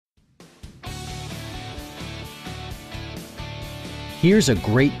Here's a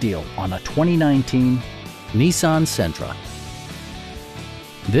great deal on a 2019 Nissan Sentra.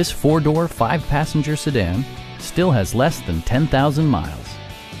 This four-door, five-passenger sedan still has less than 10,000 miles.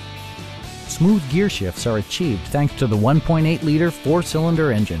 Smooth gear shifts are achieved thanks to the 1.8-liter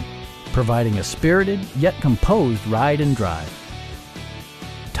four-cylinder engine, providing a spirited yet composed ride and drive.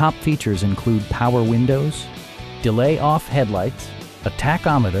 Top features include power windows, delay-off headlights, a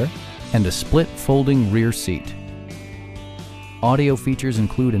tachometer, and a split folding rear seat. Audio features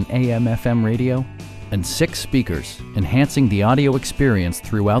include an AM/FM radio and 6 speakers, enhancing the audio experience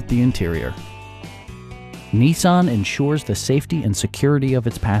throughout the interior. Nissan ensures the safety and security of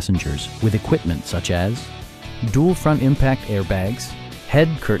its passengers with equipment such as dual front impact airbags, head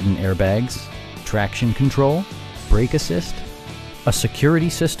curtain airbags, traction control, brake assist, a security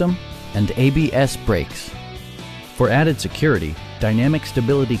system, and ABS brakes. For added security, dynamic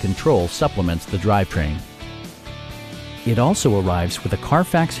stability control supplements the drivetrain. It also arrives with a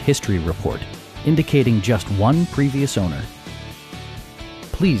Carfax history report, indicating just one previous owner.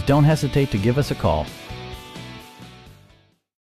 Please don't hesitate to give us a call.